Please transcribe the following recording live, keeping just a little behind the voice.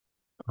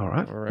All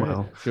right. All right.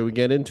 Well, Should we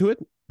get into it?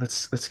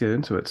 let's get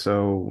into it.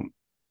 So,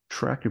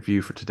 track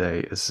review for today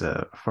is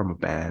from a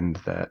band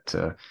that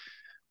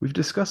we've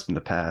discussed in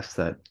the past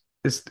that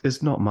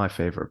is not my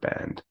favorite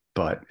band,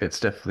 but it's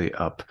definitely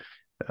up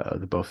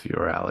the both of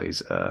your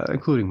alleys,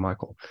 including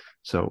Michael.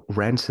 So,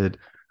 Rancid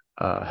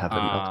have an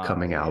Ah,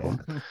 upcoming yeah.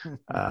 album.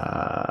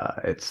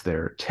 It's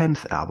their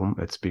 10th album.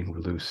 It's being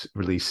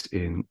released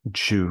in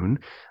June,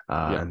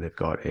 Yeah. and they've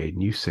got a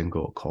new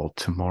single called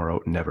 "Tomorrow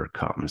Never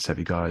Comes." Have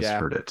you guys Yeah.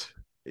 heard it?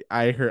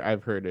 I've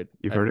heard it.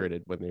 You've I've heard it, heard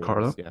it when they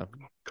Carlo? released. Yeah.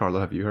 Carlo,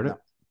 have you heard it?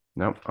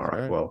 No. No? All All right.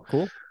 right. Well,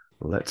 Cool.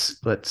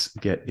 let's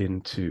get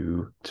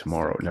into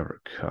Tomorrow Sick.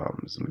 Never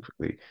Comes. Let me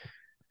quickly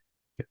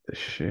get this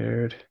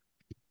shared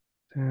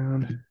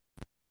down.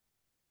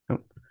 Oh,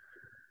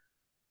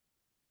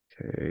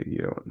 okay, you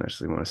don't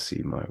necessarily want to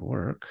see my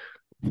work.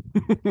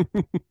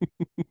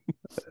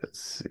 Let's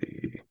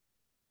see.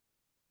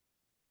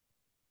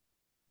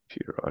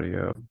 Computer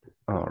audio.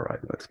 All right,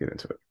 let's get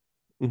into it.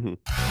 Mhm.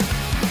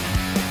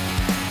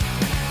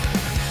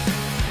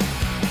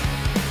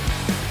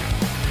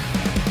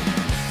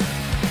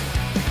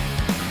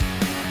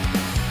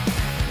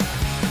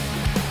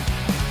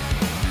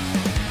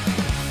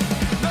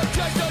 No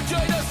judge, no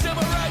jury, no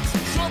civil rights.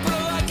 Show up in a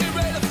lot, get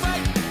ready to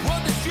fight.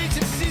 Run the streets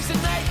in season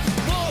night.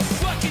 More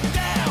fucking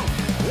down.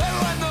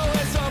 Everyone knows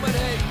it's on my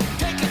hate.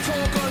 Take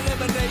control, go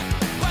eliminate.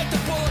 Bite the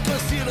bullet, go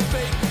seal the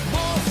fate.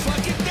 More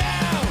fucking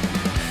down.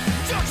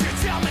 Don't you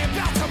tell me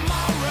about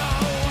tomorrow.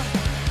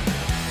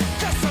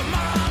 'Cause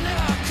tomorrow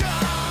never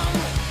come.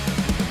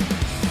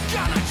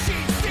 Gonna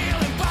cheat, steal,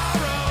 and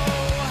borrow.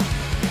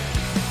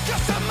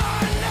 'Cause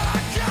tomorrow never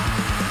come.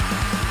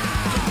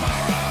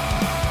 Tomorrow.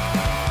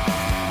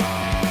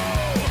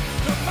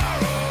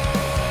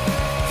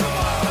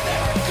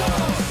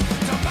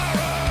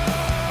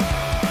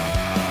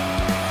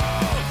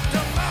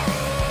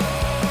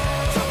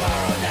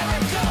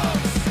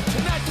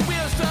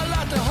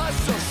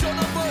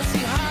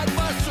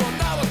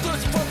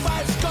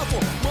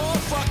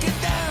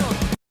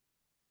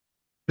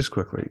 Just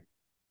quickly,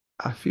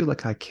 I feel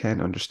like I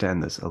can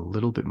understand this a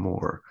little bit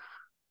more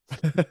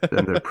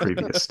than their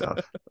previous stuff.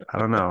 I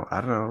don't know.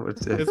 I don't know.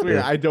 It's It's weird.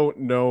 I don't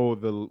know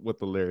what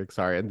the lyrics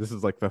are, and this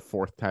is like the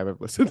fourth time I've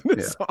listened to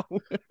this yeah, song.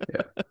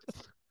 yeah.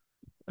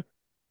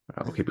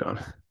 I'll keep going.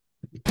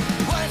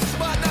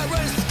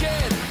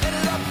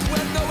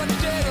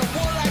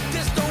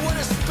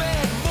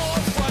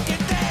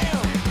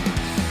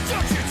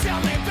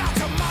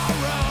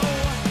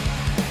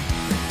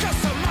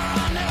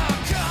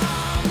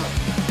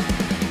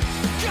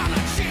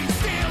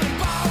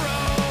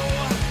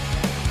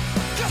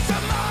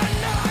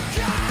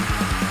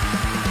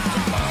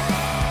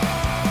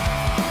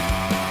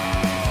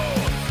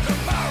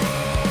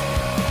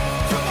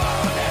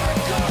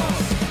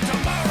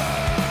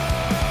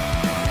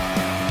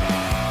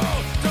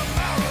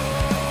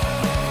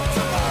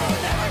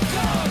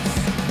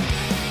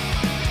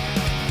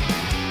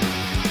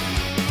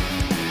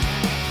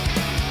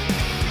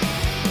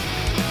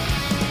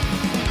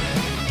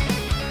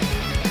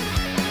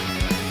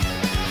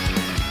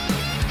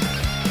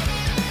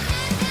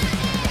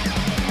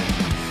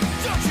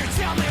 Don't you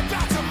tell me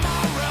about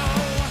tomorrow,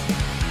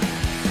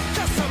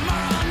 'cause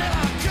tomorrow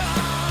never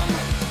come.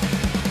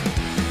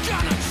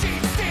 Gonna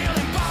cheat, steal,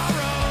 and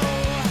borrow,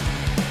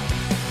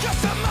 'cause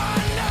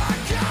tomorrow never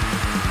come.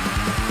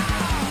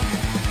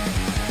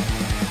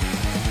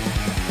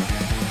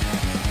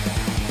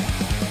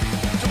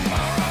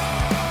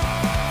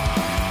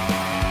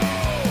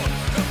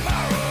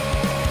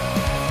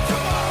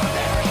 Tomorrow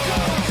never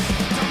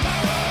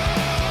comes.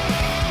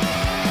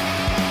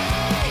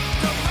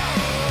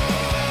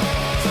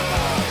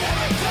 Tomorrow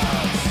never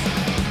comes.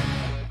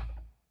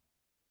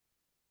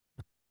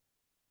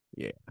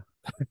 Yeah.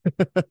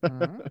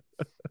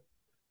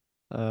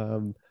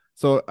 Mhm.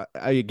 So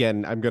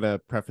again, I'm gonna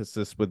preface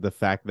this with the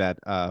fact that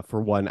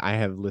for one, I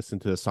have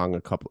listened to the song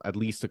at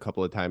least a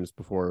couple of times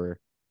before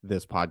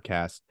this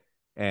podcast,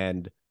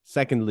 and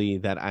secondly,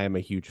 that I am a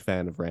huge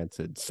fan of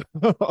Rancid.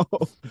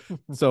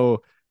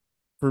 So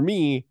for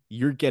me,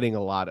 you're getting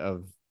a lot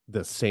of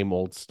the same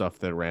old stuff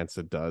that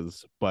Rancid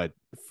does, but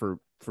for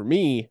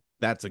me,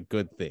 that's a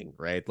good thing,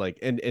 right? Like,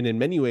 and in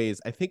many ways,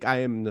 I think I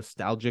am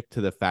nostalgic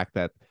to the fact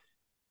that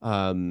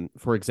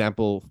for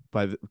example,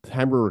 by the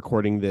time we're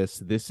recording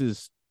this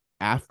is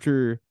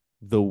after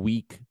the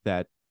week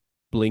that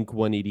Blink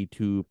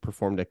 182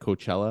 performed at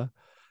Coachella.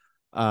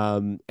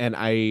 And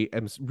I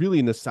am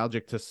really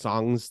nostalgic to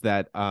songs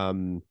that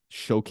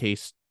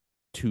showcase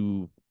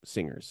two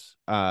singers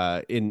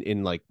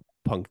in like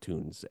punk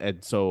tunes.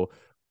 And so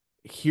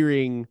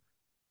hearing,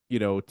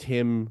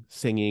 Tim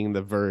singing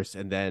the verse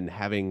and then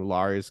having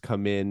Lars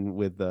come in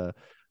with the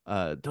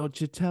don't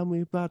you tell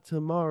me about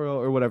tomorrow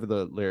or whatever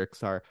the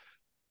lyrics are.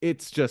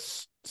 It's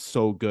just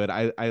so good.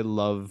 I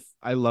love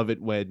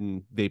it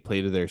when they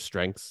play to their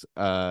strengths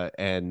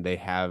and they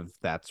have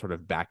that sort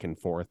of back and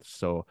forth.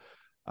 So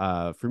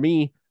for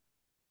me,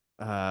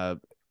 uh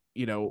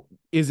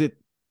is it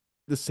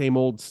the same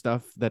old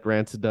stuff that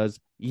Rancid does?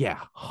 Yeah,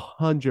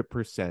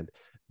 100%.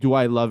 Do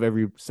I love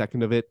every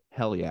second of it?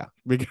 Hell yeah,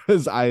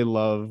 because I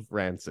love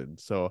Rancid.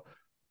 So,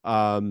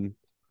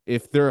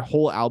 if their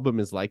whole album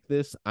is like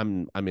this,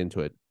 I'm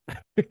into it.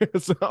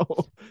 So,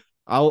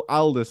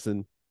 I'll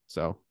listen.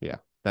 So yeah,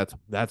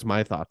 that's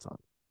my thoughts on.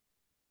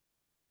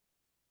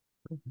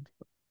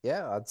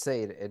 Yeah, I'd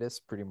say it is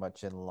pretty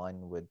much in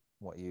line with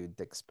what you'd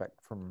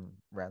expect from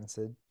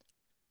Rancid.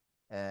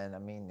 And I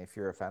mean, if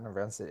you're a fan of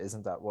Rancid,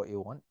 isn't that what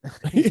you want?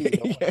 You don't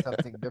want Yeah.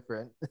 something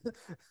different.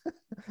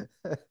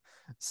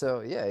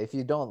 So yeah, if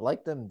you don't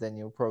like them, then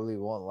you probably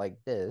won't like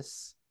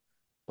this.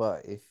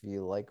 But if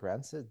you like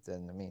Rancid,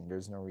 then I mean,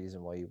 there's no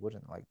reason why you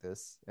wouldn't like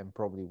this, and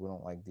probably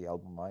wouldn't like the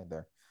album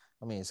either.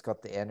 I mean, it's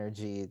got the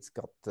energy, it's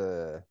got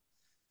the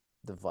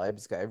vibe,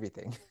 it's got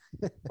everything.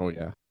 Oh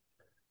yeah.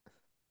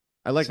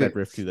 I like See, that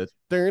riff too. That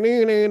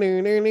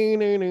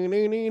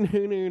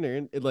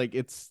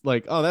it's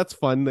like, oh, that's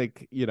fun.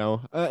 Like,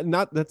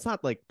 not that's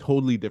not like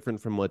totally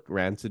different from what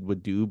Rancid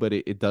would do, but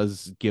it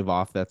does give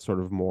off that sort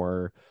of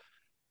more,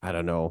 I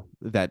don't know,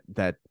 that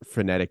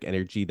frenetic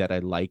energy that I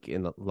like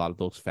in a lot of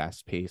those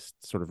fast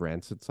paced sort of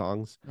Rancid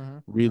songs.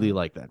 Really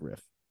like that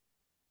riff.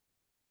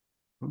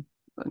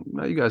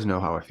 now you guys know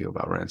how I feel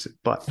about Rancid,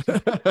 but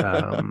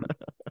um,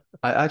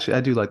 I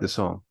do like this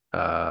song.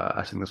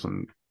 I think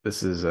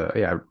this is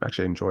yeah, I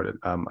actually enjoyed it.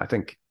 I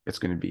think it's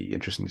going to be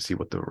interesting to see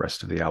what the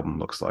rest of the album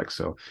looks like.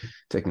 So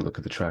taking a look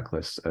at the track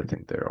list, I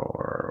think there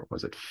are,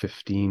 was it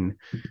 15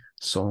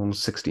 songs,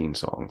 16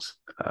 songs.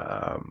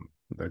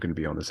 They're going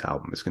to be on this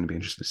album. It's going to be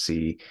interesting to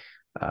see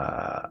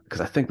because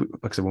I think,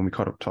 like I said, when we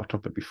talked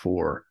about it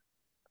before,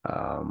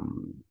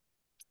 um,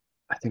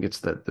 I think it's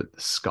the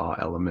ska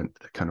element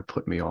that kind of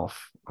put me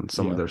off on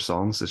some of Yeah. their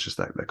songs. It's just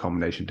that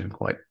combination didn't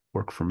quite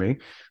work for me.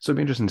 So it'd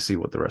be interesting to see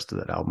what the rest of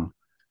that album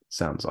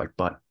sounds like.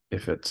 But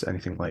if it's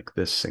anything like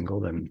this single,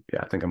 then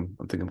yeah, I think I'm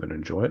going to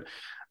enjoy it.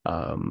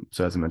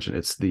 So as I mentioned,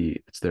 it's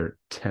their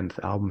 10th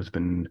album. It's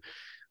been,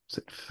 was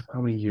it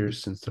how many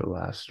years since their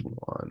last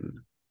one?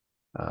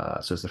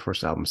 So it's the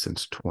first album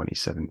since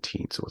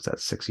 2017. So what's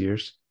that, 6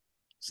 years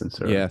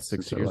Yeah,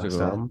 since 6 their years last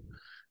ago.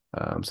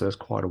 album? So that's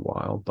quite a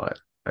while, but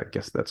I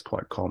guess that's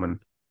quite common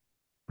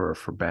for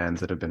bands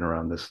that have been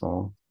around this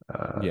long.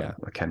 Yeah.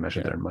 I can't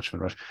imagine Yeah. they're in much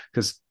of a rush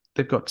because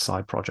they've got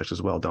side projects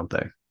as well, don't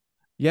they?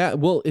 Yeah,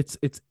 well, it's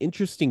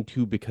interesting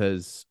too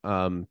because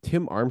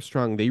Tim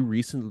Armstrong, he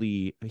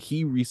recently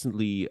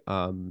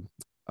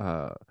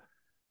uh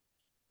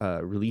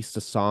released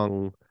a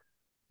song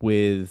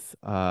with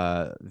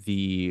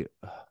the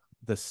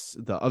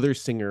other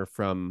singer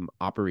from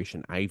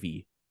Operation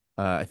Ivy.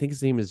 I think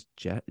his name is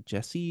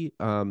Jesse.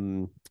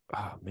 Oh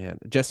man,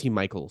 Jesse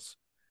Michaels.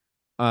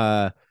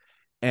 Uh,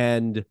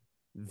 and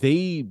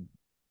they,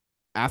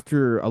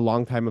 after a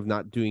long time of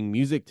not doing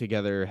music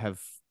together, have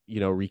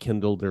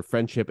rekindled their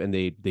friendship, and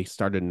they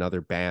started another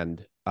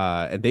band.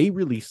 And they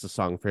released a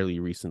song fairly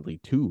recently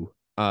too.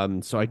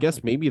 So I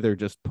guess maybe they're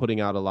just putting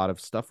out a lot of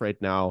stuff right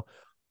now.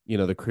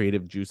 The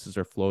creative juices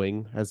are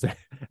flowing,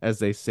 as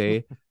they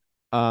say.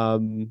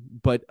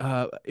 But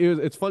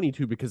it's funny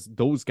too because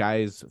those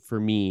guys, for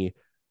me,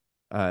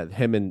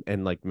 him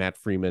and like Matt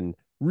Freeman,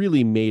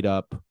 really made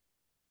up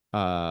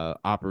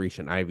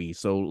Operation Ivy.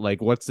 So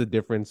like, what's the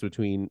difference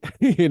between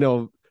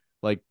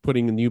like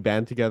putting a new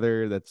band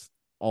together that's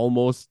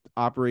almost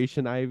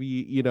Operation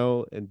Ivy,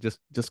 and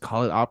just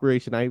call it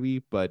Operation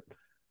Ivy? But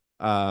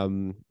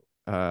um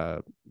uh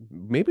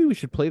maybe we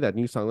should play that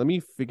new song. Let me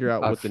figure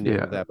out what the name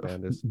Yeah, of that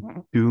band is.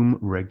 Doom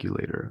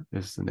Regulator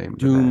is the name of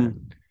the Doom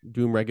band.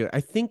 Doom Regular.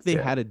 I think they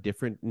Yeah, had a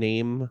different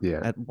name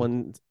yeah, at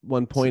one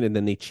point, and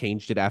then they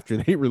changed it after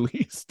they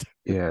released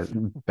yeah.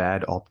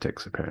 Bad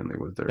Optics apparently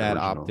was their Bad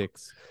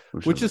Optics,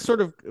 original which is name.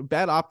 sort of,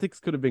 Bad Optics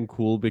could have been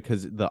cool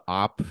because the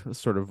op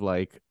sort of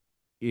like,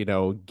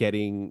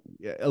 getting,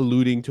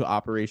 alluding to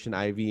Operation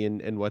Ivy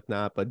and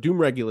whatnot. But Doom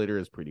Regulator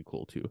is pretty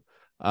cool too.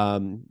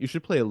 You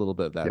should play a little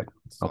bit of that Yeah,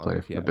 I'll song play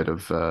if you a have. bit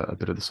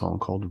of the song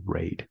called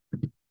Raid.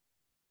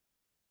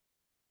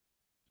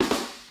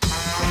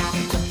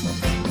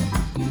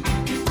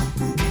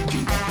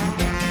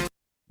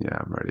 Yeah,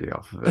 I'm ready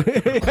off of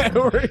it.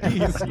 Yeah,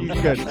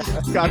 he's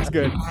good. Scott's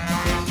good.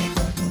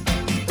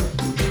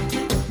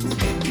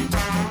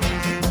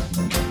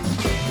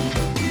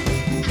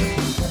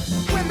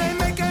 When they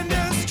make a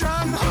new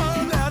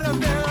stronghold out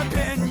of their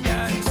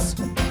opinions,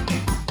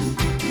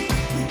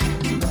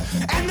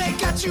 and they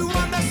got you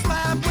on the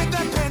slab with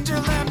the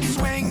pendulum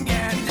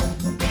swinging.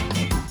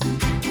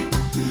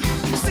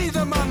 See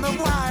them on the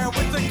wire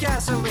with the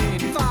gasoline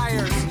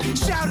fires,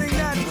 shouting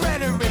that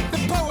rhetoric,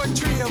 the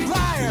poetry of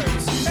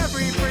liars.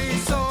 Every free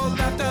soul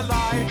that the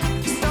lie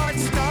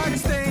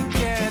starts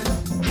thinking.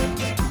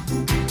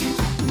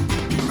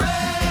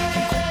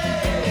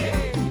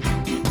 Ray!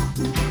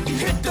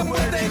 Hit them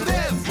where they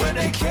live, where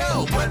they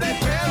kill, where they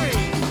bury.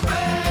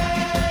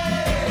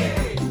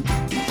 Ray!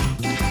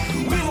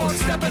 We won't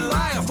step in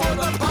line for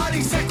the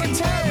party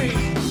secretary.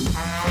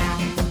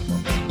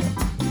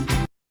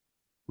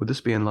 Would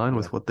this be in line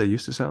with what they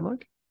used to sound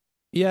like?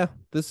 Yeah,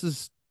 this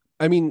is,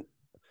 I mean,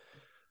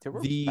 They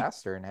were The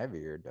faster and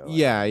heavier though, I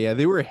Yeah, think. yeah,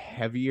 they were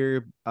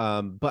heavier.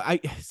 But I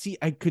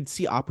could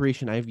see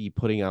Operation Ivy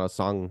putting out a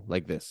song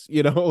like this,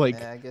 like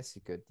Yeah, I guess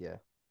you could, yeah.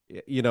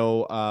 you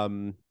know,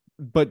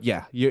 but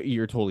yeah,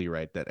 you're totally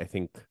right that I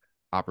think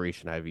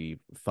Operation Ivy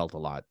felt a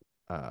lot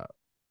uh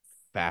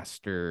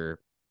faster,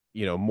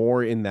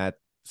 more in that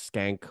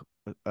skank,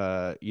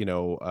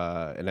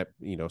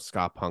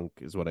 ska punk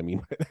is what I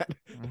mean by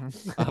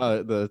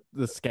that.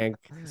 The skank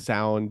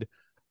sound,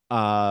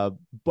 uh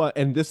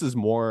and this is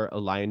more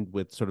aligned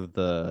with sort of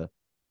the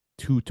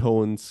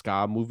two-tone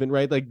ska movement,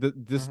 right? Like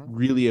this Mm-hmm.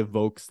 really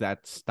evokes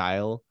that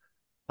style.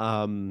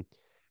 um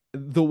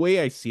the way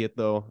I see it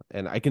though,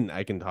 and I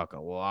can talk a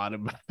lot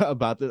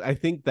about this. I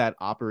think that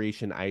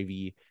Operation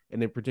Ivy,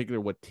 and in particular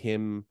what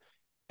Tim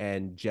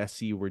and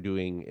Jesse were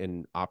doing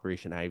in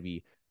Operation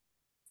Ivy,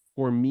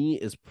 for me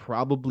is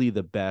probably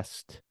the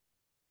best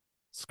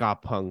ska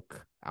punk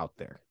out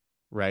there,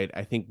 right?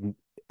 I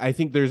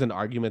think there's an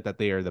argument that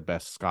they are the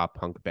best ska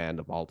punk band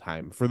of all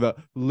time for the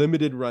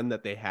limited run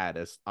that they had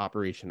as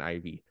Operation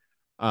Ivy.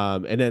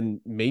 And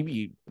then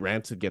maybe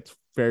Rancid gets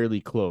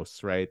fairly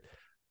close, right?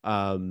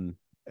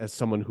 As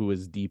someone who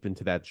is deep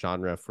into that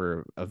genre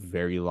for a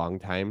very long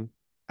time,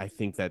 I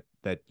think that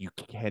you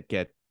can't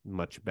get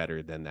much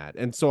better than that.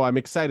 And so I'm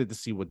excited to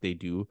see what they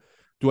do.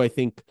 Do I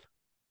think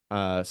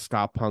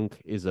ska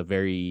punk is a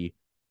very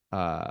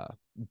uh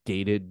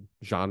dated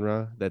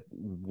genre that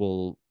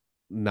will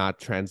not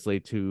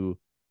translate to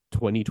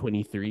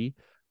 2023?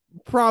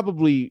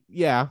 Probably,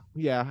 yeah,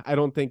 yeah. I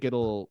don't think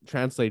it'll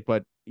translate,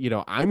 but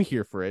I'm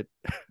here for it.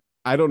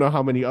 I don't know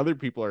how many Mm-hmm. other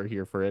people are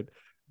here for it.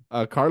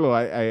 Carlo,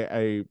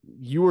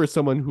 you were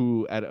someone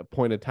who at a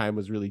point of time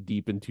was really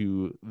deep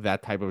into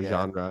that type of Yeah.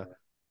 genre.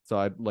 So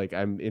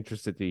I'm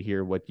interested to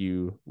hear what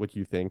you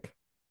think.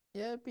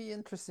 Yeah, it'd be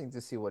interesting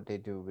to see what they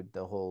do with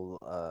the whole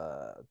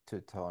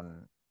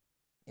two-tone,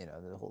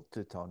 the whole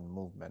two-tone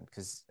movement,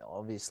 because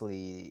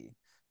obviously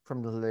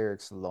from the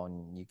lyrics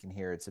alone you can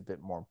hear it's a bit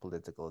more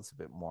political, it's a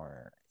bit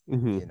more,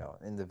 Hmm.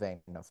 in the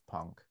vein of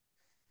punk.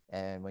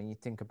 And when you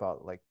think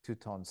about like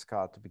two-tone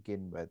ska to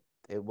begin with,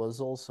 it was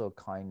also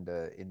kind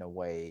of in a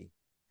way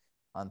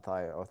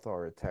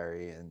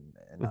anti-authoritarian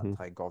and Hmm.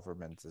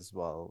 anti-government as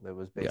well. It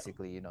was Yeah.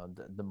 basically,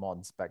 the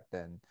mods back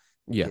then,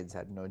 the Yeah. kids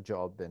had no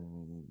job,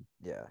 and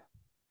yeah.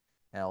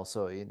 And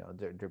also,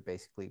 they're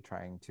basically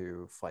trying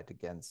to fight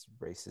against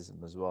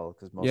racism as well,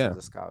 because most of Yeah.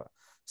 the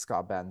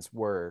ska bands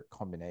were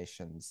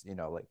combinations,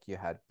 like you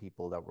had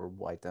people that were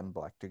white and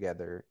black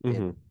together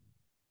Hmm.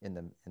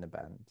 in a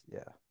band.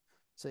 Yeah.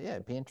 So yeah,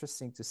 it'd be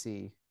interesting to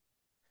see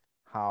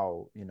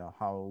how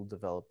it'll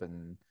develop,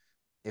 and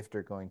if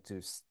they're going to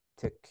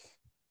stick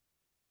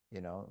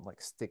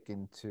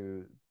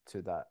into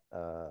that,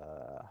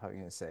 how are you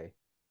gonna say,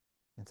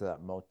 into that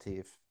Yeah.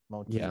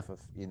 motif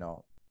of,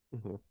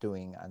 Hmm.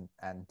 doing an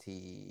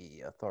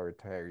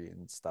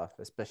anti-authoritarian stuff,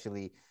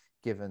 especially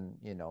given,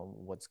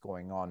 what's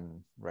going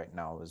on right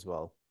now as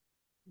well.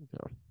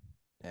 Yeah.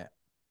 Yeah.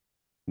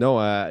 No,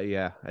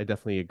 yeah, I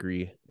definitely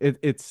agree.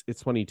 It's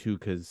funny too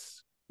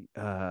because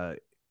uh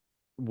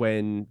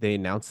when they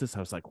announced this, I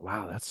was like,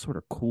 wow, that's sort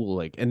of cool.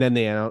 Like, and then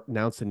they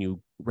announced a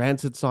new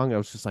Rancid song. I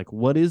was just like,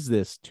 what is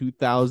this?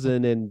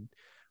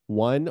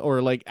 2001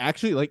 or like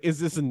actually like is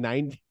this a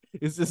 90?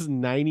 Is this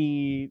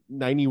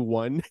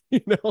 9091?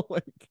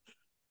 Like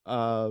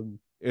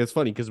it's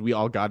funny because we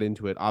all got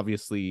into it.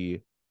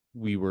 Obviously,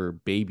 we were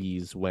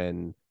babies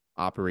when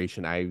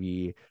Operation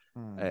Ivy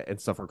Hmm. and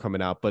stuff were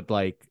coming out, but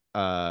like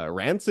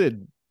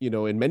Rancid,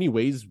 in many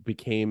ways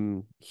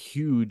became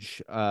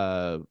huge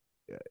uh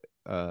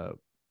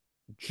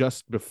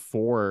just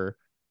before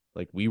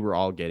like we were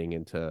all getting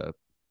into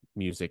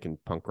music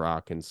and punk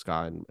rock and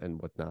ska and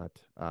whatnot.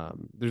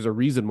 There's a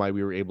reason why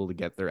we were able to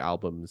get their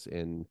albums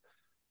in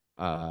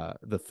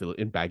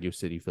in Baguio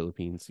City,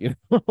 Philippines, Yeah.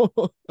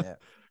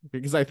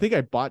 because I think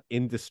I bought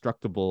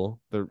Indestructible,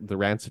 the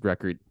Rancid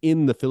record,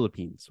 in the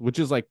Philippines, which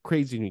is like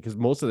crazy to me because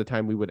most of the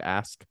time we would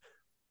ask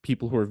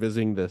people who are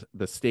visiting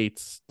the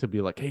states to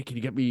be like, hey, can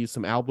you get me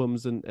some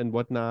albums and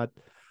whatnot.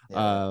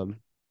 Yeah. um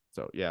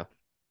so yeah.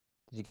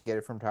 Did you get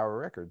it from Tower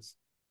Records?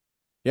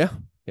 Yeah.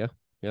 Yeah.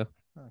 Yeah.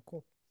 Oh,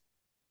 cool.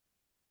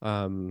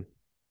 um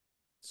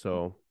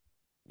so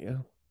yeah.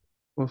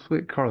 Well,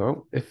 sweet,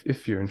 Carlo.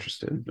 If you're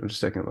interested, I'm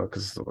just taking a look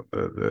because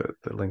the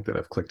link that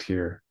I've clicked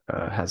here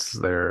has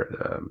their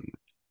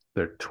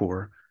Yeah.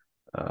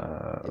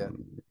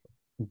 um,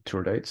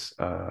 tour dates.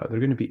 They're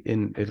going to be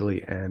in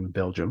Italy and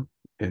Belgium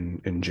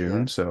in Yeah.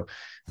 June, so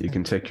you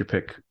can take your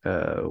pick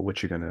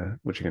what you're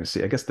gonna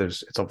see. I guess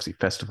it's obviously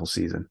festival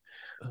season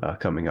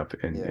coming up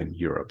Yeah. in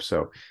Europe.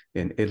 So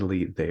in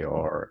Italy, they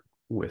are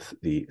with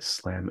the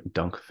Slam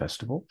Dunk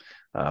Festival,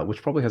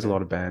 which probably has a Okay.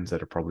 lot of bands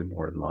that are probably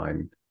more in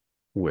line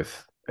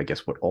with, I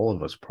guess, what all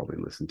of us probably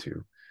listened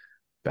to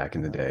back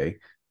in the Uh-huh. day.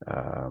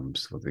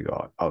 So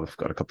I've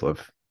got a couple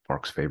of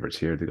Mark's favorites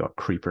here. They got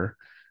Creeper.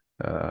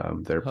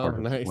 They're Oh, part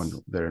of one. nice.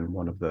 They're in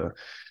one of the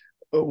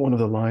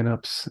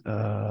lineups.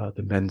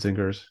 The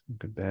Menzingers,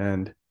 good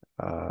band.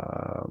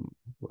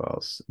 Who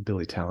else?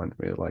 Billy Talent,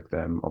 really like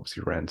them.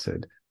 Obviously,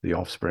 Rancid, The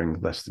Offspring,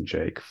 Less Than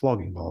Jake,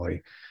 Flogging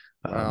Molly,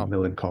 Wow.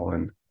 Millen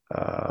Collin,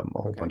 a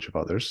whole bunch of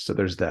others. So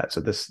there's that.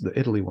 So the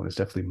Italy one is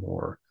definitely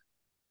more,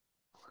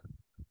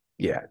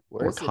 yeah,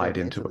 Where more is it in tied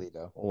into Italy it.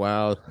 though?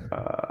 Wow.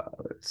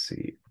 Let's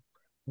see,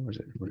 where is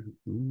it? What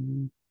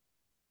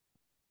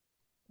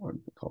do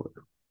you call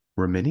it?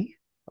 Rimini,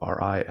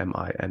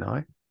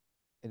 Rimini.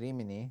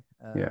 Rimini.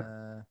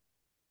 Yeah.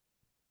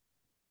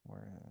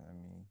 Where I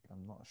mean,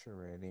 I'm not sure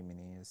where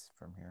Rimini is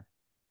from here.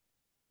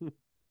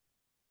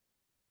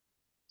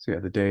 So yeah,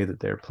 the day that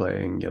they're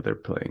playing, they're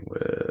playing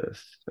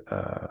with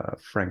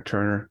Frank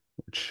Turner,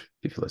 which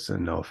if you listen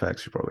to No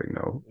Effects, you probably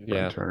know Frank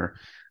Yeah. Turner.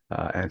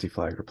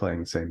 Anti-Flag are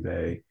playing the same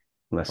day.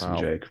 Les and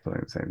Wow. Jake are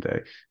playing the same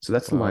day. So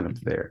that's the Wow. lineup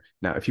there.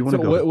 Now, if you want So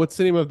to go to what's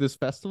the name of this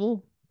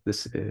festival?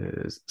 this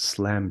is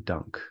Slam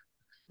Dunk.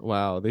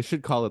 Wow, they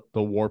should call it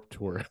the Warp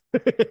Tour.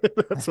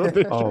 That's what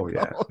they should Oh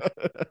yeah. call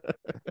it.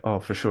 Oh,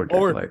 for sure,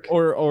 dude. Like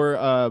Or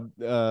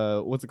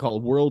what's it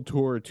called? World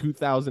Tour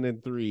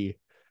 2003.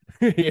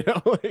 You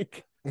know,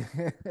 like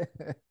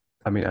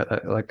I mean, I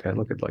look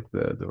at like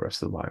the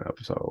rest of the lineup.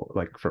 So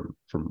like from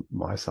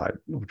my side,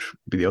 which would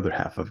be the other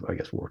half of I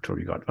guess Warped Tour,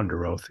 you got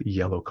Under Oath,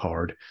 Yellow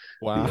Card,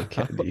 wow. the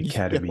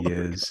Academy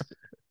Yellow is Skip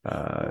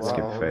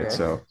Wow, Fate.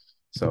 okay.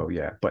 So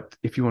yeah, but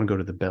if you want to go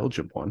to the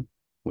Belgium one,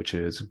 which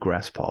is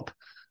Grass Pop,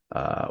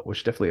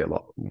 which definitely a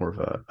lot more of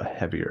a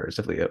heavier, it's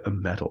definitely a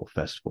metal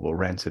festival.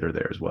 Rancid are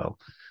there as well.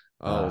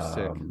 Oh,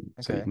 sick.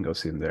 So you Okay. can go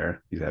see them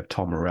there. You have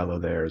Tom Morello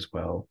there as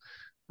well.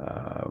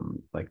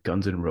 Like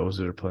Guns N'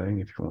 Roses are playing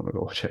if you want to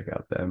go check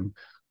out them.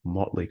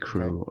 Motley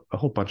Crue, a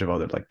whole bunch of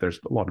other like there's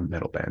a lot of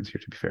metal bands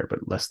here to be fair,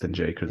 but Less Than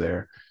Jake are Yeah.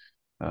 there.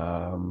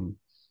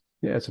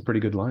 Yeah, it's a pretty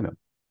good lineup.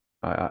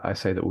 I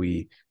say that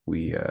we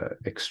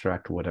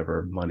extract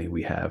whatever money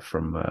we have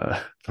from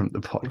the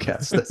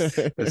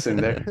podcast that's in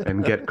there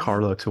and get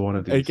Carlo to one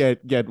of I these.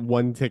 get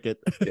one ticket.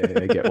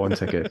 Yeah, get one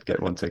ticket,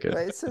 get one But ticket.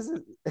 it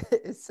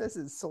says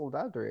it's sold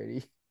out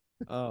already.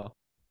 Oh.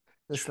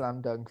 The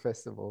Slam Dunk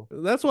Festival.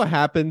 That's what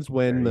happens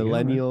when There you go,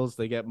 man. millennials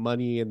they get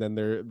money and then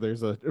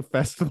there's a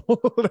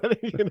festival that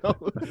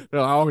they're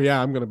like, oh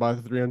yeah, I'm gonna buy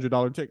the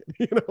 $300 ticket.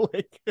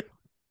 Like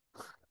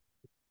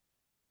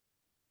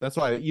that's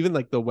why even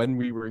like the When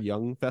We Were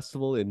Young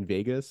festival in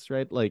Vegas,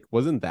 right? Like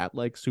wasn't that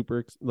like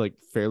super like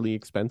fairly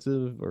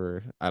expensive,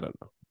 or I don't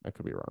know. I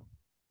could be wrong.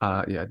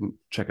 Yeah, I didn't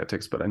check out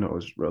tickets, but I know it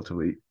was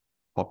relatively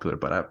popular,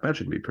 but I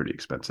imagine it'd be pretty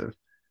expensive.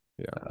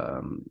 Yeah.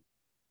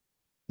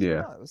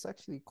 Yeah. No, it was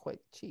actually quite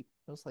cheap.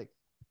 It was like,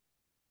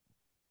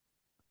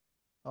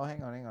 oh,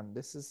 hang on.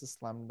 This is a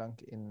Slam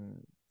Dunk in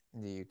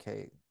the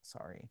UK.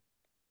 Sorry.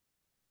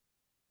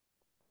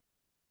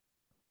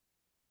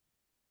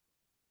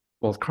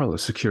 Well,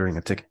 Carlos securing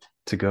a ticket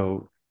to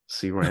go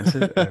see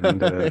Rancid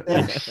and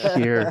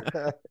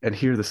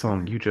hear the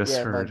song you just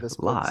Yeah, my heard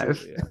bespoke suit.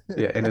 live. Yeah.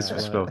 Yeah, in his Yeah.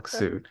 bespoke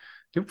suit.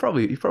 You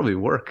probably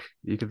work.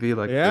 You could be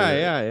like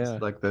Yeah.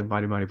 like the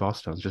Mighty Mighty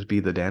Boss Tones, just be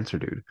the dancer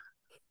dude.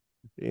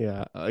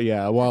 Yeah.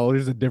 Well,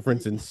 there's a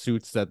difference in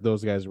suits that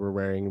those guys were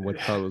wearing and what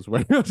Carlos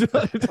wearing.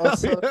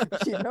 Also,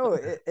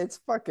 it's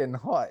fucking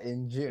hot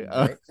in June,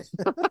 Yeah. right?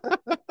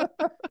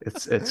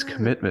 It's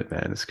commitment,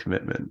 man. It's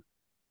commitment.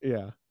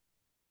 Yeah.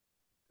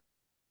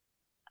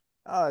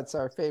 Oh, it's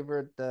our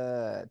favorite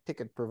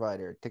ticket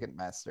provider,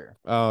 Ticketmaster.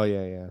 Oh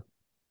yeah.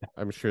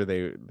 I'm sure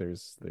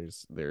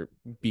they're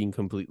being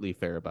completely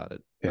fair about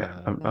it. Yeah,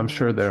 I'm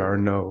sure there are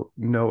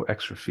no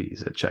extra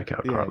fees at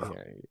checkout, Carlo.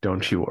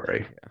 Don't you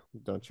worry. Yeah,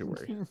 don't you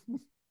worry.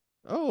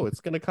 Oh,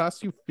 it's gonna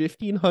cost you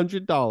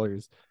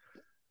 $1,500.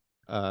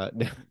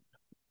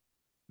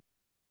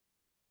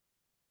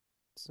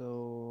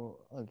 So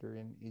other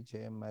in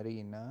EJ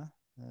Marina.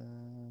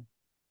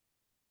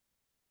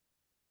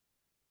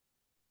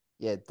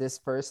 Yeah, this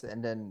first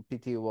and then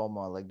PT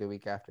Uomo like the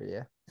week after,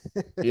 yeah.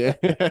 Yeah.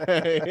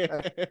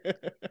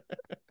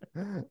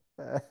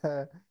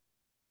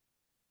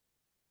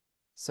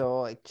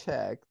 So I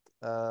checked.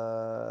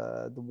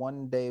 The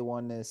 1 day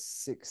one is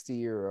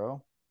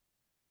 €60.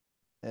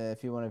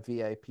 If you want a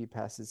VIP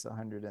pass, it's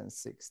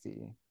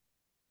 160.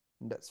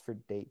 And that's for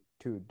day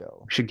 2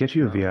 though. We should get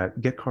you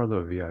get Carlo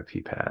a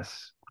VIP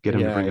pass. Get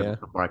him to bring up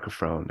the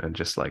microphone and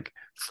just like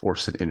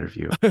force an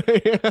interview.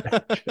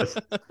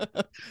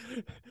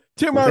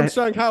 Tim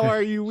Armstrong, how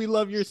are you? We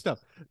love your stuff.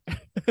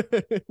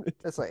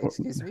 That's like,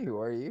 excuse me, who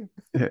are you?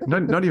 Yeah,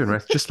 not even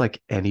right. Just like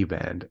any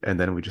band, and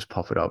then we just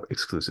pop it up.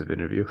 Exclusive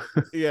interview.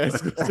 Yeah.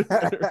 Exclusive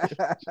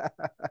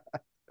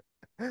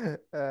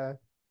interview.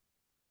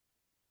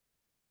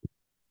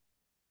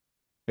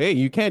 Hey,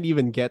 you can't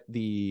even get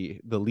the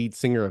lead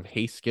singer of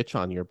Hey Skitch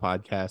on your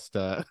podcast.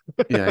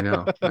 Yeah, I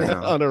know.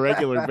 On a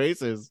regular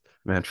basis.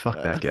 Man, fuck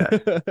that guy.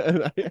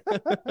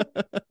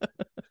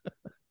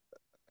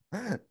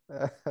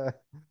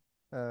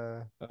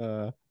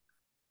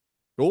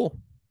 Cool.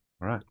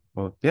 All right.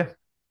 Well, yeah.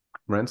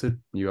 Rancid,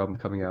 new album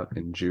coming out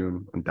in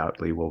June.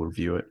 Undoubtedly, we'll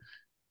review it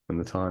when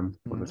the time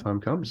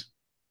comes.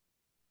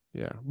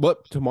 Yeah,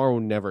 but tomorrow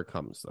never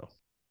comes though,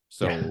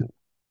 so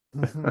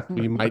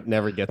we might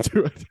never get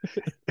to it.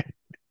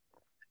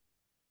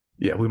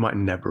 Yeah, we might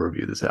never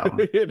review this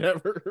album. We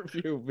never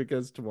review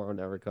because tomorrow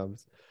never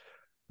comes.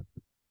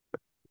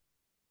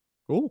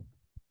 Cool.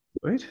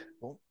 Wait.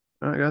 Cool.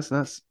 All right, guys,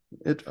 that's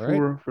it All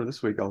right. for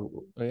this week. I'll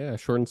Oh yeah,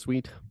 short and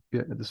sweet.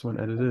 get this one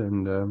edited,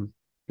 and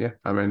yeah,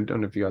 I mean, I don't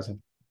know if you guys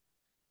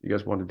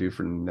want to do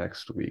for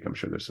next week. I'm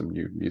sure there's some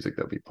new music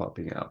that'll be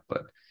popping out,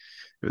 but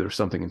if there's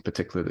something in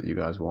particular that you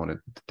guys wanted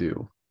to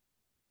do,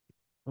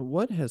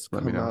 What has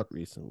let me come know. out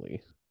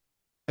recently?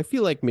 I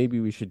feel like maybe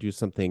we should do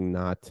something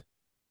not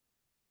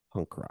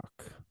punk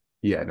rock.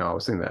 Yeah, no, I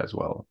was thinking that as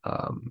well.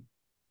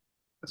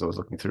 As I was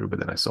looking through, but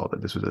then I saw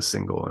that this was a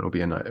single, and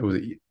it was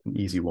an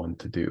easy one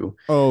to do.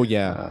 Oh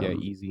yeah, yeah,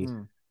 easy.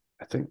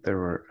 I think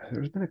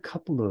there's been a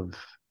couple of,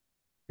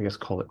 I guess,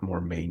 call it more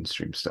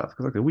mainstream stuff,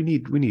 because like we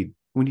need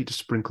to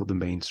sprinkle the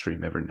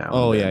mainstream every now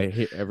Oh and yeah,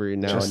 then, every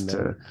now and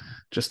then.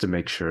 just to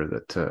make sure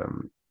that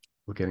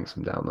we're getting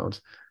some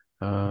downloads,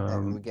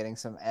 And we're getting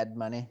some ad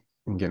money.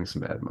 and getting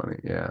some ad money.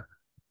 Yeah.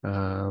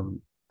 Let's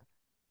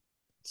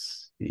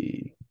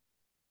see.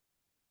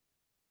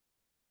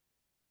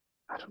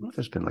 I don't know if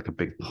there's been like a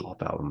big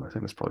pop album. I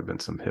think there's probably been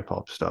some hip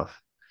hop stuff,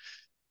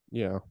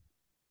 Yeah.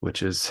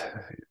 which is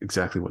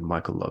exactly what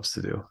Michael loves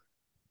to do.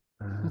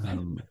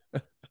 Let's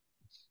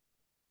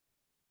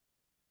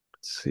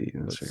see.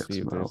 Let's check out see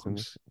if some there's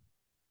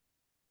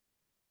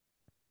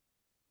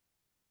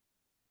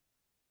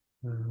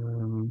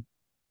albums.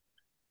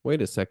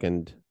 Wait a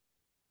second.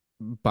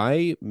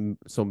 May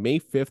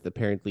 5th,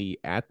 apparently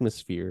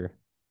Atmosphere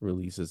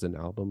releases an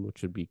album,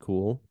 which would be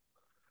cool.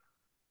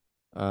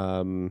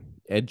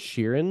 Ed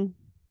Sheeran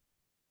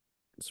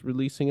is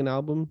releasing an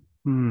album.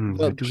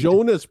 The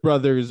Jonas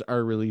Brothers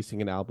are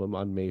releasing an album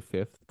on May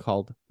 5th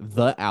called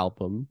The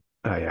Album.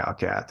 Oh yeah,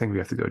 okay. I think we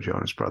have to go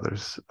Jonas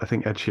Brothers. I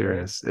think Ed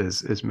Sheeran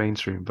is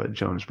mainstream, but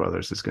Jonas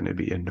Brothers is going to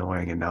be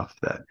annoying enough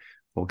that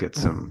we'll get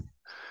some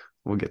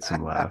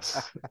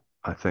laughs.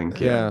 I think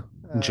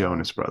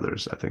Jonas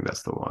Brothers. I think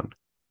that's the one.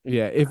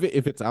 Yeah,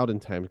 if it's out in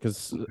time,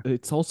 because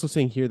it's also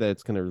saying here that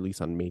it's going to release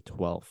on May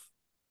 12th,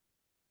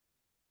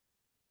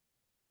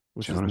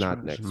 which is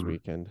not next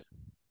weekend.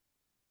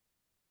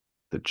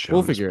 The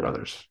Jonas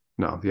Brothers.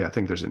 No, yeah, I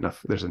think there's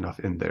enough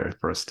in there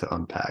for us to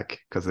unpack,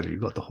 because you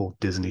got the whole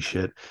Disney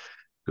shit,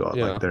 you got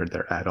like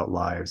their adult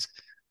lives,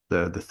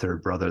 the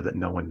third brother that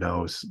no one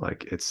knows.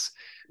 Like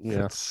we've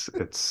got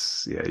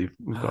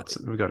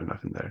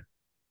enough in there.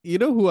 You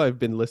know who I've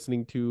been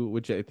listening to,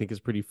 which I think is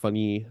pretty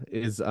funny,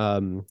 is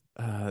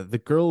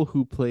the girl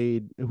who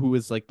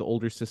was like the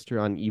older sister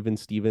on Even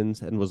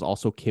Stevens and was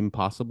also Kim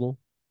Possible.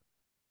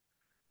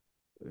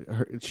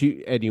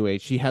 She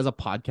has a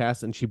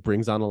podcast, and she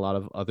brings on a lot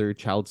of other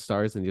child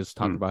stars and just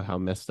talk about how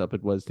messed up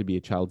it was to be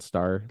a child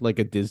star, like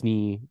a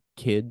Disney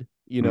kid,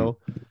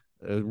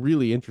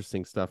 really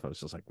interesting stuff. I was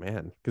just like,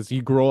 man, because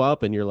you grow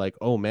up and you're like,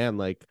 oh man,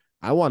 like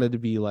I wanted to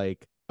be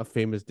like a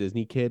famous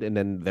Disney kid, and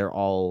then they're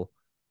all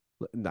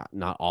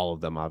not all of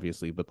them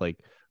obviously, but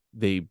like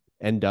they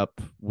end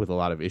up with a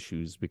lot of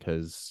issues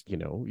because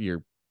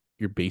you're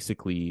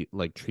basically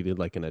like treated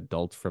like an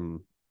adult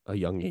from a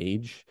young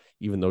age,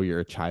 even though you're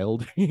a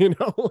child,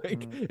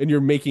 and you're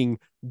making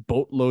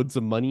boatloads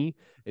of money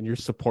and you're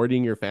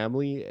supporting your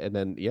family, and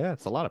then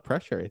it's a lot of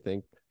pressure, I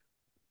think.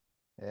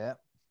 Yeah,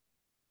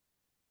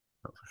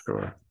 for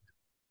sure.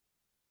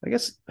 I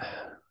guess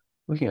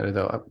looking at it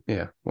though,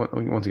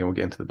 once again we'll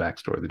get into the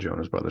backstory of the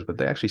Jonas Brothers, but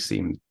they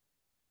seem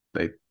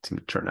to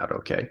turn out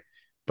okay.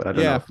 But I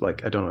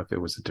don't know if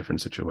it was a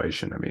different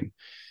situation. I mean,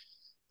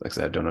 like I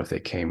said, I don't know if they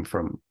came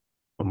from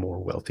a more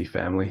wealthy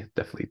family.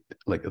 Definitely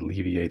like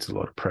alleviates a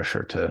lot of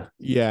pressure to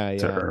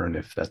earn,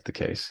 if that's the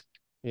case.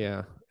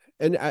 Yeah.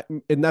 And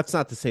that's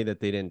not to say that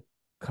they didn't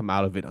come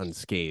out of it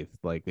unscathed.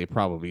 Like they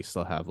probably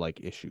still have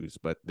like issues,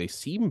 but they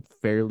seem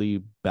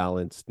fairly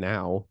balanced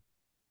now.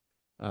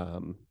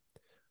 But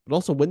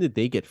also, when did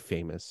they get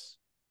famous?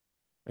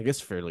 I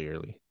guess fairly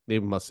early. They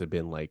must have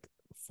been like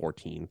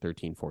 13,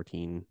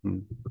 14,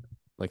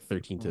 like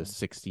 13 to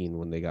 16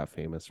 when they got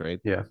famous, right?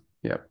 Yeah.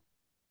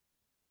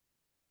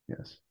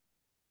 Yes.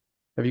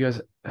 Have you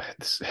guys,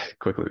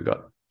 quickly, we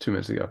got 2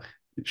 minutes ago.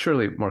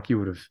 Surely, Mark, you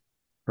would have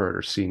heard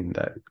or seen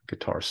that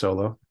guitar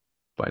solo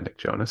by Nick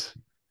Jonas.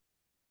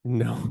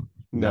 No,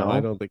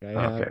 I don't think I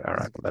have. Okay, all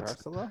right.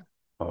 Solo?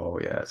 Oh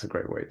yeah, it's a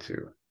great way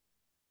to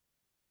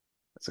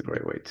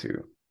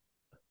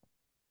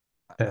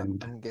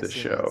end the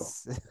show.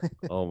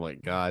 Oh my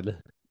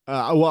god.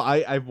 Well,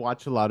 I've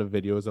watched a lot of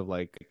videos of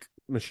like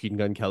Machine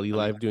Gun Kelly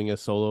live doing a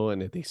solo,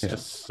 and they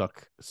just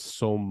suck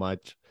so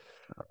much.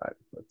 All right,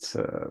 let's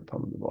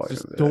pump the volume.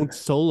 Just don't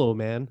solo,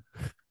 man.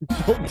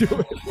 Don't do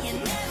it.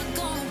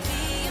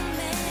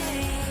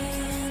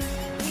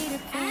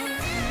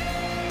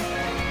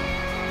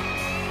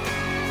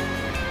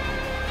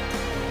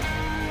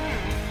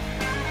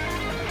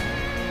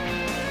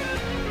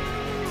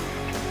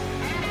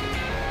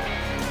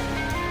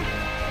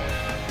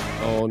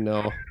 Oh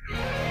no.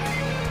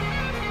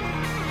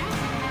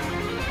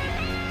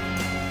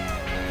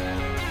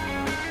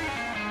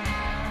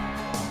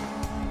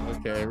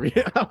 Okay,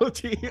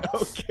 reality.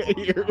 Okay,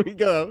 here we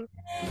go.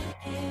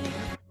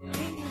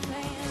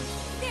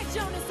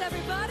 Jonas,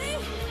 everybody!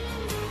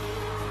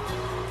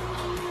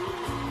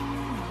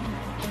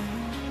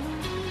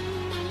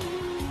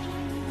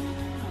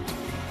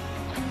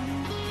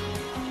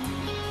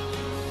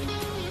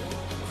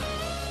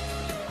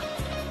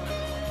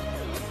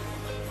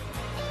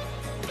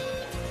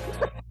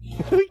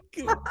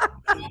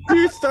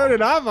 You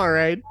started off all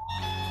right.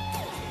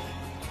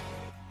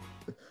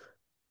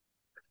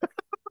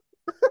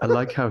 I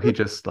like how he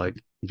just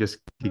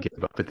he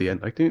gave up at the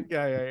end. Like, dude,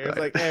 Yeah. It's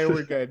like, hey,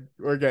 we're good.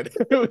 We're good.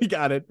 We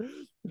got it.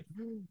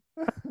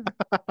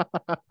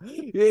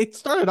 It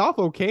started off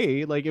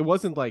okay. Like it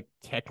wasn't like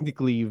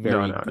technically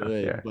very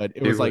good, yeah. but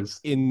it was like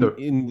in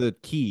the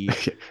key.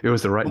 It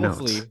was the right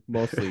notes.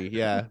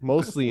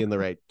 Mostly in the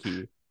right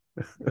key.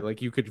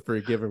 Like you could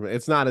forgive him.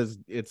 It's not as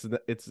it's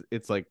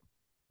like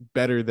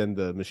better than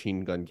the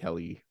Machine Gun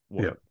Kelly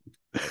one. Yeah.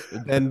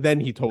 Then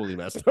he totally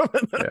messed up.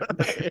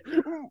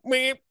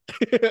 Yeah.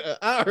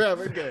 All right,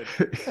 we're good.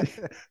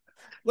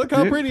 Look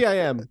how pretty I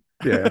am.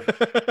 Yeah.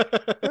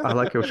 I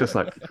like it was just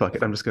like, fuck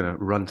it, I'm just gonna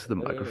run to the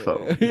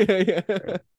microphone. Yeah.